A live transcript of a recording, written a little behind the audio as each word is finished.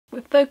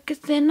We're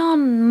focusing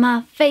on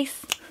my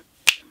face.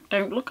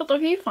 Don't look at the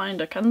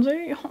viewfinder,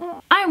 Kenzie.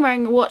 I'm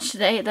wearing a watch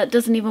today that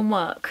doesn't even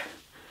work.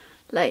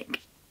 Like,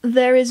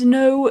 there is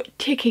no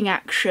ticking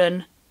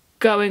action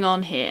going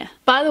on here.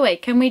 By the way,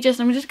 I'm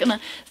just gonna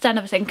stand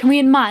up a second. Can we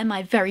admire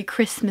my very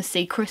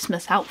Christmassy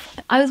Christmas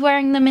outfit? I was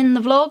wearing them in the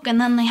vlog, and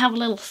then they have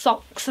little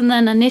socks and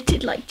then a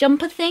knitted like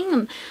jumper thing,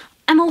 and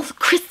I'm also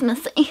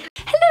Christmassy.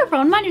 Hello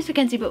everyone, my name is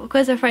Mackenzie, but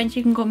because we're friends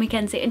you can call me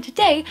Kenzie, and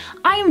today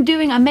I am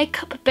doing a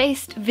makeup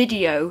based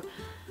video.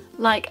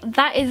 Like,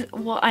 that is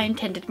what I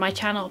intended my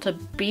channel to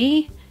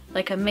be,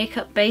 like a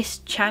makeup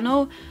based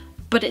channel,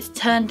 but it's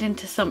turned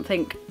into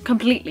something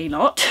completely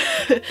not.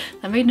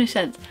 That made no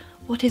sense.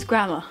 What is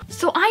grammar?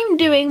 So I'm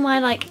doing my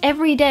like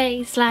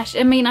everyday slash,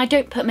 I mean I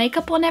don't put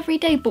makeup on every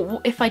day,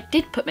 but if I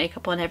did put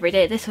makeup on every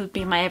day, this would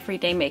be my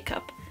everyday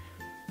makeup.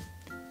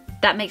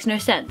 That makes no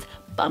sense,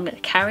 but I'm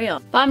gonna carry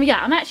on. But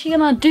yeah, I'm actually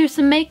gonna do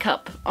some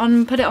makeup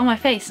on, put it on my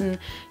face, and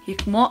you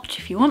can watch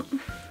if you want.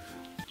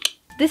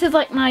 This is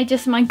like my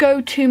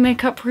go-to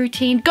makeup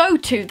routine.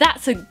 Go-to,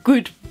 that's a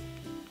good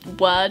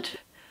word,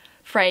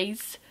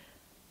 phrase,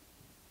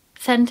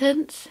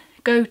 sentence.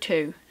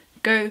 Go-to,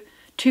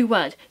 two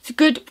words. It's a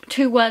good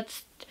 2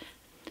 words.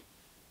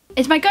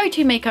 It's my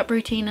go-to makeup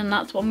routine, and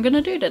that's what I'm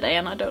gonna do today.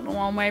 And I don't know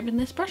why I'm waving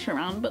this brush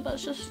around, but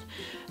that's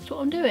what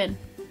I'm doing.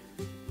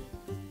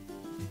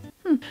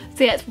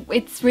 So yeah,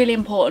 it's really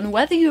important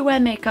whether you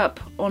wear makeup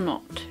or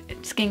not.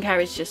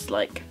 Skincare is just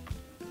like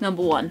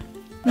number one.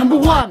 Number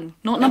one,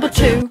 not number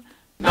two.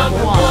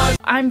 Number one.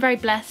 I'm very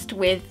blessed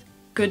with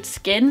good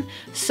skin,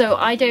 so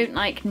I don't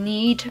like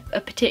need a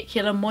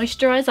particular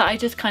moisturizer. I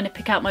just kind of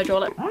pick out my drawer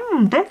like,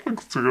 that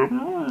looks good,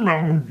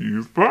 I'll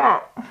use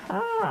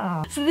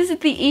that. So this is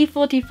the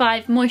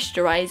E45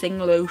 moisturizing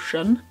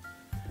lotion.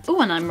 Oh,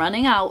 and I'm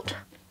running out.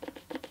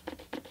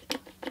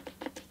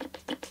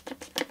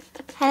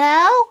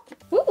 Hello?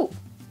 Ooh.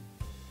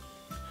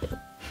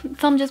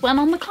 Some just went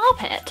on the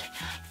carpet.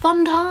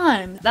 Fun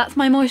time. That's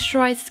my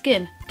moisturized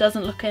skin.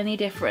 Doesn't look any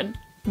different.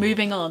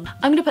 Moving on.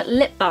 I'm gonna put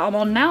lip balm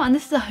on now, and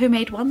this is a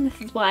homemade one.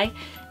 This is why it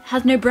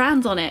has no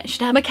brands on it. It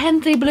should have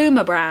Mackenzie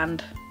Blumer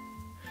brand.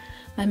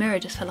 My mirror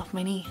just fell off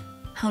my knee.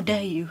 How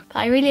dare you? But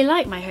I really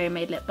like my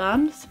homemade lip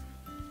balms.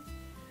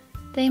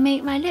 They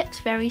make my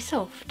lips very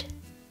soft.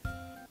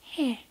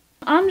 Here.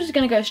 I'm just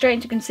gonna go straight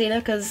into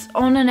concealer because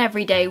on an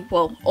everyday,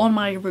 well, on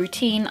my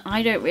routine,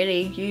 I don't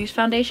really use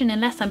foundation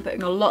unless I'm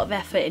putting a lot of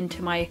effort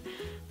into my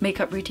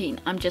makeup routine.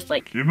 I'm just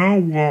like, you know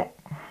what?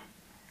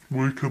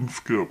 We can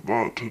skip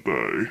that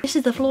today. This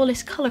is the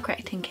Flawless Colour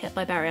Correcting Kit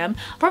by Barry M.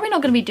 Probably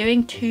not going to be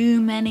doing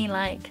too many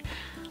like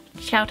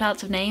shout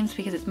outs of names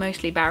because it's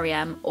mostly Barry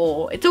M,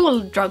 or it's all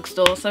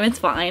drugstore, so it's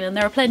fine, and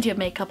there are plenty of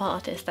makeup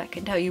artists that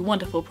can tell you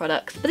wonderful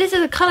products. But this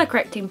is a colour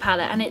correcting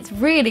palette, and it's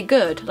really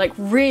good, like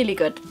really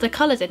good. The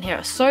colours in here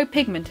are so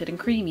pigmented and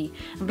creamy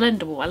and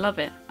blendable. I love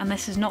it. And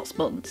this is not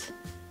spons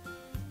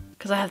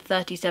because I have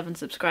 37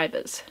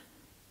 subscribers.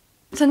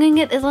 So I'm gonna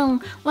get this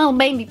little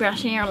baby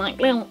brush here,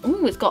 like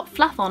ooh, it's got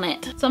fluff on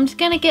it. So I'm just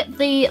gonna get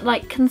the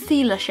like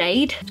concealer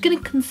shade. I'm just gonna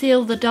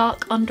conceal the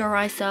dark under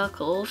eye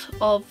circles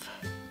of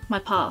my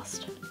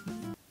past.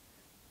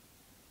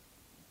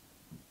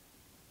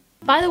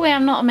 By the way,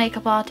 I'm not a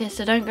makeup artist,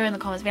 so don't go in the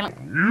comments being like,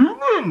 you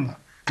didn't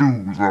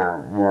do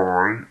that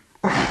right.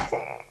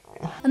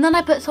 And then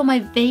I put some of my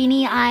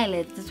veiny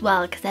eyelids as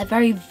well, because they're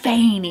very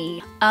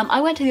veiny.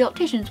 I went to the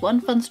optician's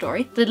one, fun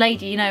story. The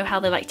lady, you know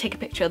how they like take a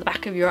picture of the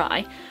back of your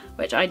eye,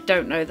 which I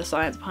don't know the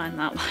science behind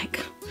that,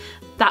 like,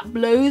 that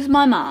blows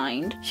my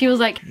mind. She was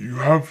like, you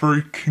have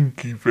very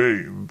kinky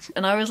veins.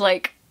 And I was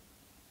like,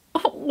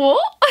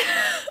 what?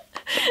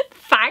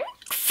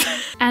 Thanks.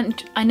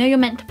 And I know you're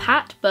meant to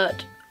pat,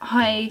 but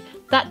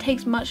that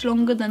takes much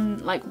longer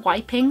than like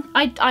wiping.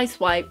 I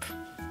swipe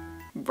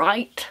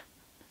right.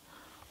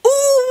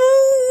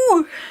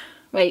 Ooh!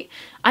 Wait,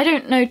 I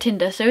don't know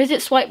Tinder, so is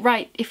it swipe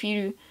right if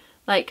you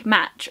like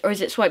match, or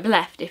is it swipe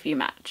left if you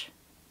match?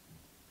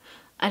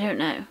 I don't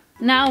know.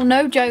 Now,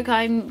 no joke,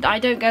 I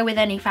don't go with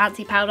any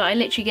fancy powder. I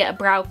literally get a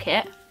brow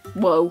kit,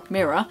 whoa,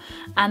 mirror,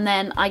 and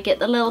then I get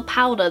the little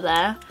powder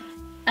there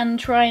and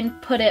try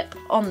and put it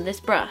on this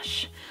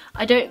brush.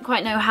 I don't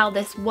quite know how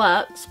this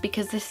works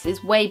because this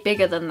is way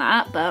bigger than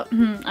that, but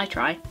I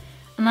try.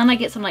 And then I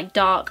get some like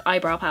dark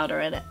eyebrow powder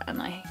in it,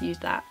 and I use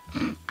that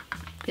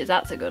because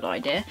that's a good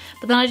idea.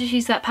 But then I just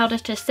use that powder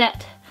to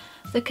set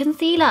the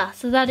concealer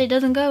so that it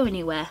doesn't go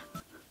anywhere.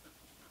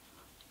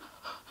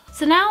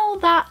 So now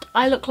that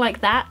I look like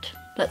that,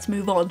 let's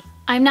move on.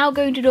 I'm now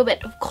going to do a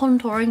bit of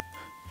contouring,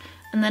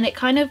 and then it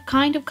kind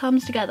of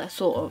comes together,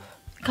 sort of.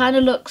 Kind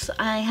of looks,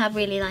 I have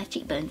really nice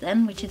cheekbones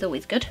then, which is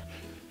always good.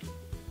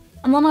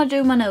 And then I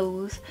do my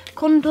nose,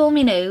 contour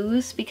my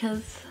nose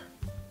because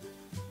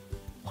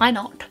why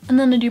not? And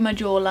then I do my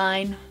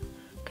jawline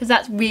because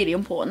that's really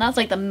important. That's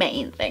like the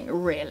main thing,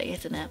 really,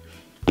 isn't it?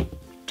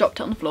 Dropped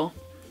it on the floor.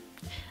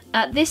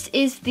 This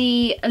is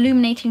the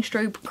Illuminating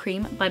Strobe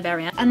Cream by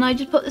Berry, and I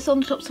just put this on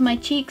the tops of my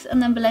cheeks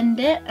and then blend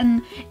it,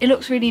 and it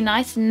looks really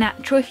nice and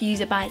natural if you use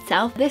it by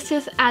itself. This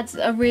just adds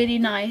a really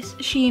nice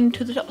sheen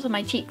to the tops of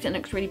my cheeks and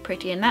looks really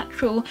pretty and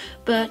natural,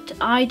 but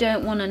I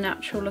don't want a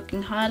natural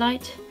looking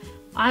highlight.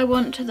 I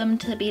want them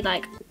to be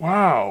like,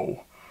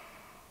 wow,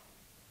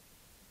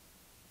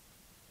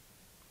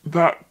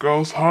 that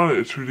girl's highlight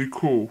is really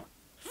cool.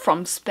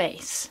 From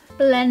space.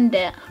 Blend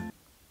it.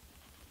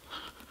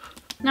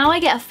 Now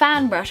I get a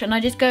fan brush and I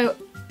just go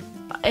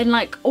in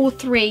like all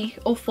 3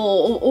 or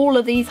 4 or all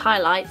of these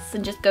highlights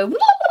and just go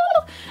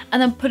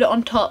and then put it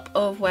on top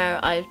of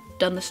where I've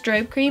done the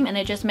strobe cream, and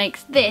it just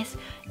makes this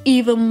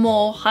even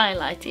more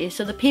highlighty.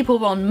 So the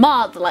people on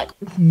Mars are like,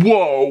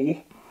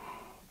 whoa,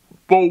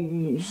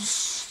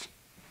 those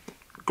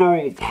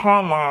girls'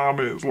 highlight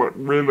is like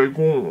really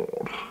good.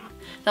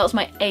 That was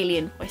my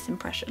alien voice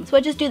impression. So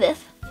I just do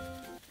this.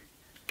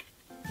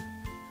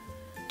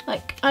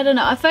 Like, I don't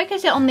know, I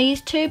focus it on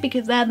these 2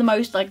 because they're the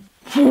most like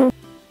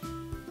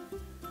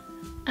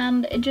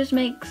and it just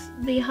makes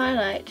the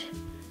highlight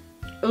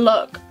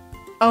look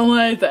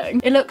amazing.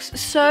 It looks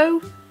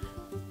so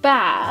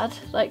bad,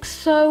 like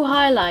so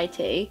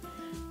highlighty,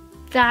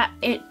 that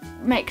it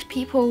makes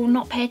people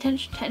not pay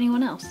attention to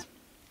anyone else.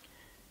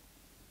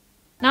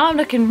 Now I'm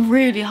looking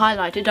really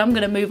highlighted, I'm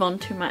gonna move on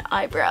to my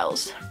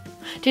eyebrows.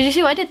 Did you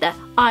see what I did there?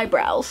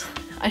 Eyebrows.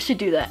 I should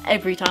do that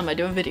every time I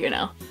do a video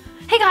now.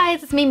 Hey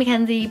guys, it's me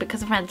Mackenzie,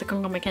 because of friends I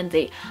call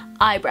Mackenzie.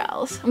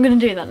 Eyebrows. I'm gonna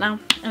do that now,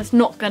 and it's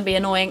not gonna be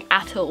annoying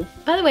at all.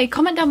 By the way,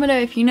 comment down below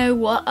if you know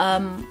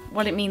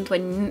what it means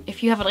when,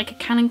 if you have like a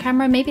Canon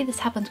camera. Maybe this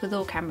happens with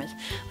all cameras,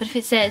 but if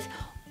it says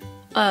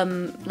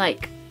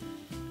like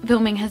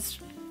filming has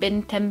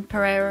been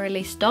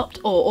temporarily stopped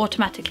or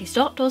automatically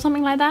stopped or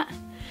something like that,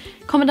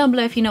 comment down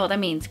below if you know what that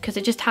means, because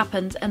it just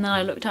happens and then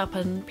I looked up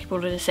and people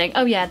were just saying,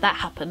 oh yeah, that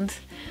happened.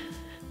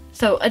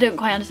 So I don't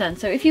quite understand.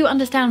 So if you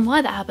understand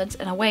why that happens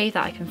in a way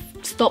that I can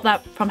stop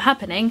that from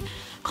happening,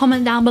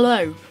 comment down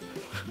below.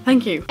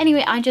 Thank you.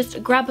 Anyway, I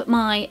just grab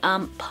my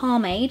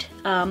pomade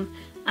and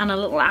a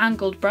little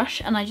angled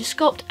brush, and I just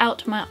sculpt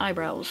out my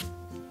eyebrows.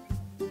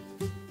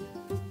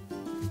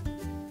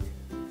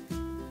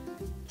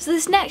 So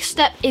this next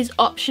step is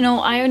optional.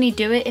 I only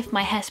do it if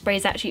my hairspray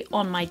is actually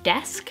on my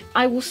desk.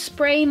 I will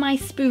spray my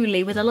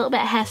spoolie with a little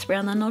bit of hairspray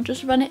and then I'll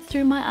just run it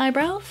through my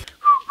eyebrows.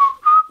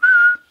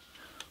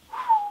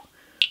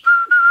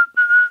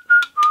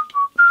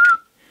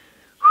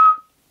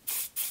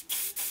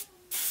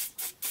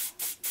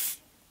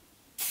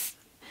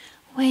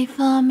 Wait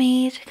for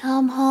me to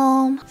come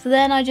home. So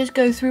then I just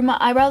go through my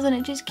eyebrows and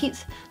it just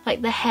keeps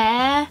like the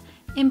hair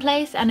in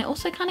place, and it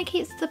also kind of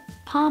keeps the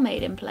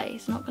pomade in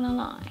place, not gonna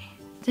lie.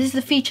 This is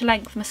the feature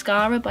length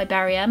mascara by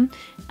Barry M,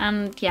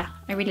 and yeah,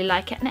 I really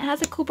like it, and it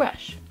has a cool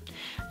brush.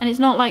 And it's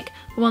not like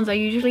the ones I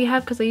usually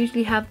have, because I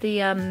usually have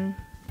the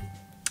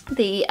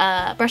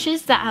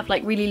brushes that have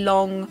like really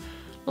long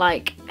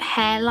like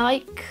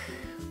hair-like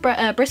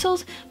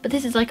bristles, but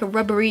this is like a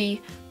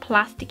rubbery,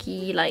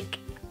 plasticky, like,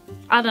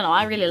 I don't know,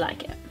 I really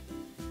like it.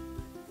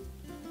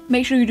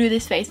 Make sure you do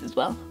this face as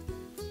well.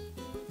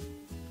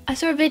 I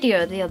saw a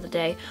video the other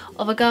day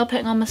of a girl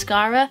putting on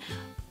mascara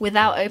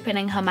without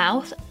opening her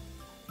mouth.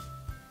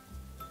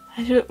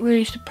 I look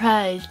really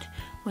surprised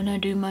when I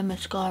do my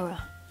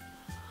mascara.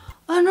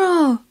 Oh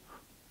no,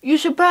 you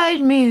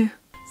surprised me.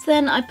 So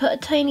then I put a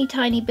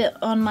tiny bit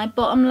on my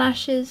bottom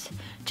lashes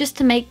just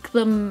to make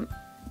them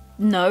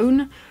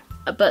known,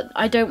 but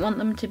I don't want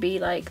them to be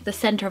like the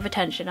center of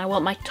attention. I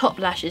want my top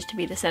lashes to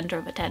be the center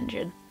of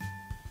attention.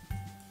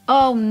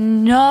 Oh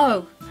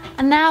no!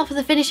 And now for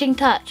the finishing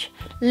touch,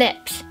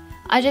 lips.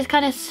 I just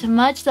kind of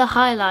smudge the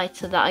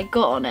highlighter that I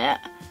got on it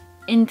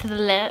into the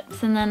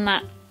lips, and then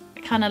that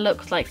kind of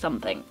looks like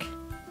something.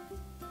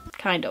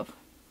 Kind of.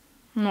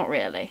 Not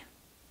really,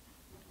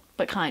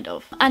 but kind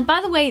of. And by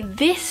the way,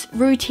 this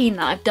routine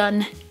that I've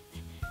done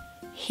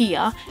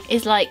here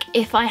is like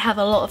if I have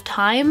a lot of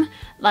time,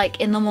 like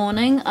in the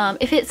morning,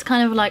 if it's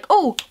kind of like,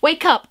 oh,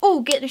 wake up,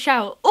 oh, get in the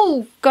shower,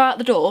 oh, go out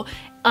the door,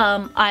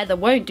 I either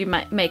won't do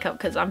my makeup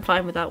because I'm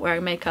fine without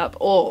wearing makeup,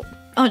 or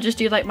I'll just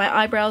do like my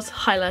eyebrows,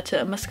 highlighter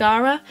and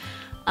mascara,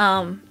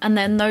 and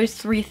then those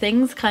 3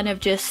 things kind of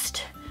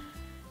just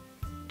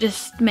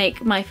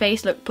make my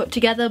face look put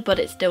together, but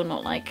it's still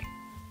not like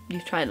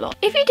you've tried a lot.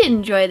 If you did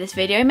enjoy this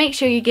video, make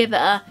sure you give it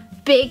a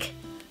big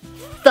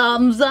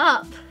thumbs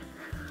up.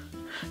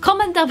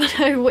 Comment down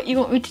below what you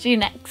want me to do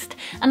next,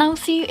 and I'll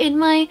see you in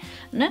my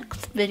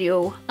next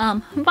video.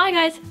 Bye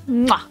guys.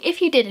 Mwah.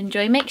 If you did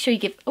enjoy, make sure you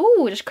give,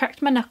 oh, just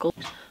cracked my knuckle.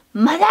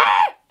 Mother!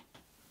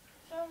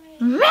 Sorry.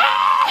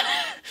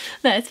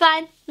 No, it's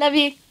fine. Love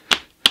you.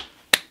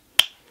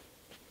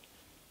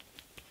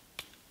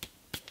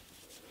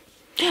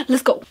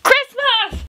 Let's go.